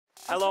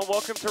Hello and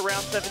welcome to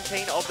round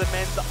 17 of the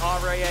men's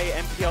RAA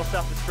NPL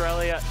South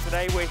Australia.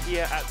 Today we're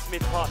here at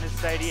Smith Partners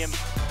Stadium.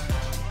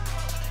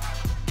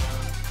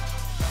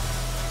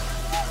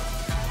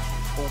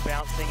 Ball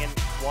bouncing and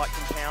White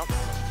can pounce.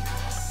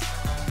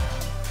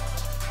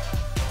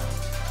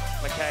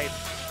 McCabe,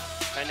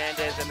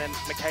 Hernandez and then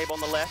McCabe on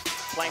the left,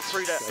 playing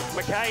through to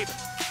McCabe.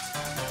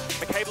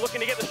 McCabe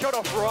looking to get the shot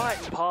off right,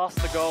 past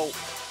the goal.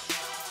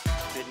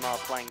 Vidmar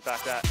playing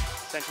back that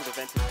central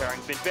defensive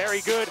pairing's been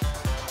very good.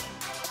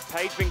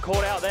 Page been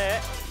caught out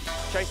there,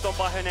 chased on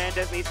by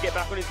Hernandez, needs to get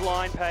back on his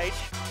line, Page.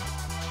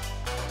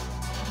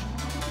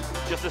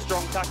 Just a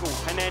strong tackle,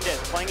 Hernandez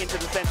playing into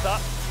the centre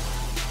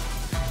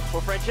for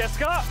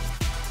Francesca.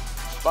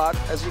 But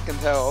as you can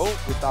tell,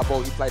 with that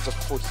ball he played just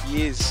before,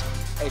 he is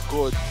a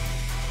good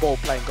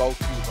ball-playing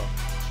goalkeeper.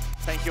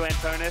 Thank you,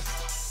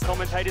 Antonis.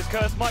 Commentator's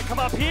curse might come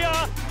up here,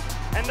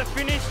 and the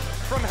finish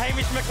from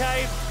Hamish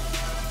McCabe.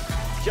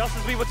 Just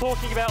as we were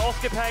talking about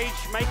Oscar Page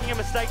making a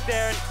mistake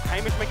there, and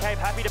Hamish McCabe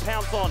happy to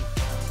pounce on.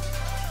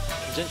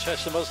 It was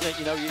interesting, wasn't it?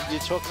 You know, you're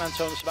talking,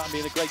 Antonis, about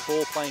being a great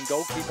ball-playing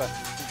goalkeeper.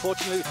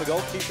 Unfortunately for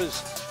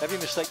goalkeepers, every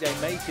mistake they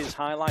make is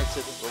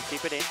highlighted. We'll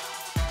keep it in.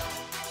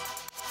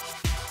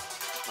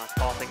 Nice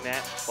passing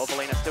there.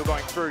 Bobolina still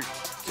going through.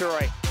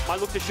 Toure might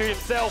look to shoot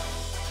himself.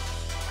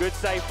 Good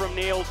save from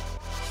Neil.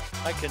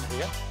 I can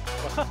hear.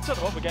 Well, I don't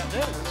know what we're getting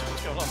there.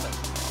 What's going on there?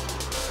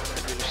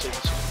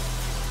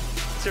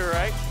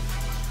 Toure.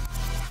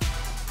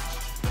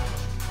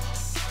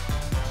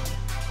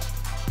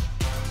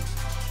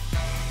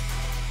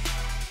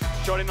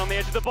 Shot in on the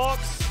edge of the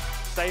box.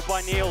 Saved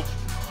by Neil.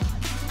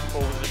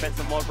 Ball with the defence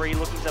of Modbury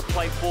looking to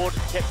play forward.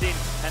 Kept in.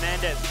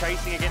 Hernandez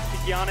chasing against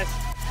Kikianis.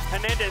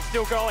 Hernandez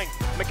still going.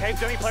 McCabe's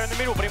the only player in the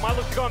middle, but he might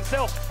look to go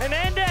himself.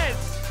 Hernandez!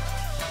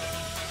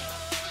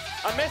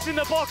 A mess in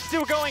the box,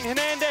 still going.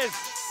 Hernandez.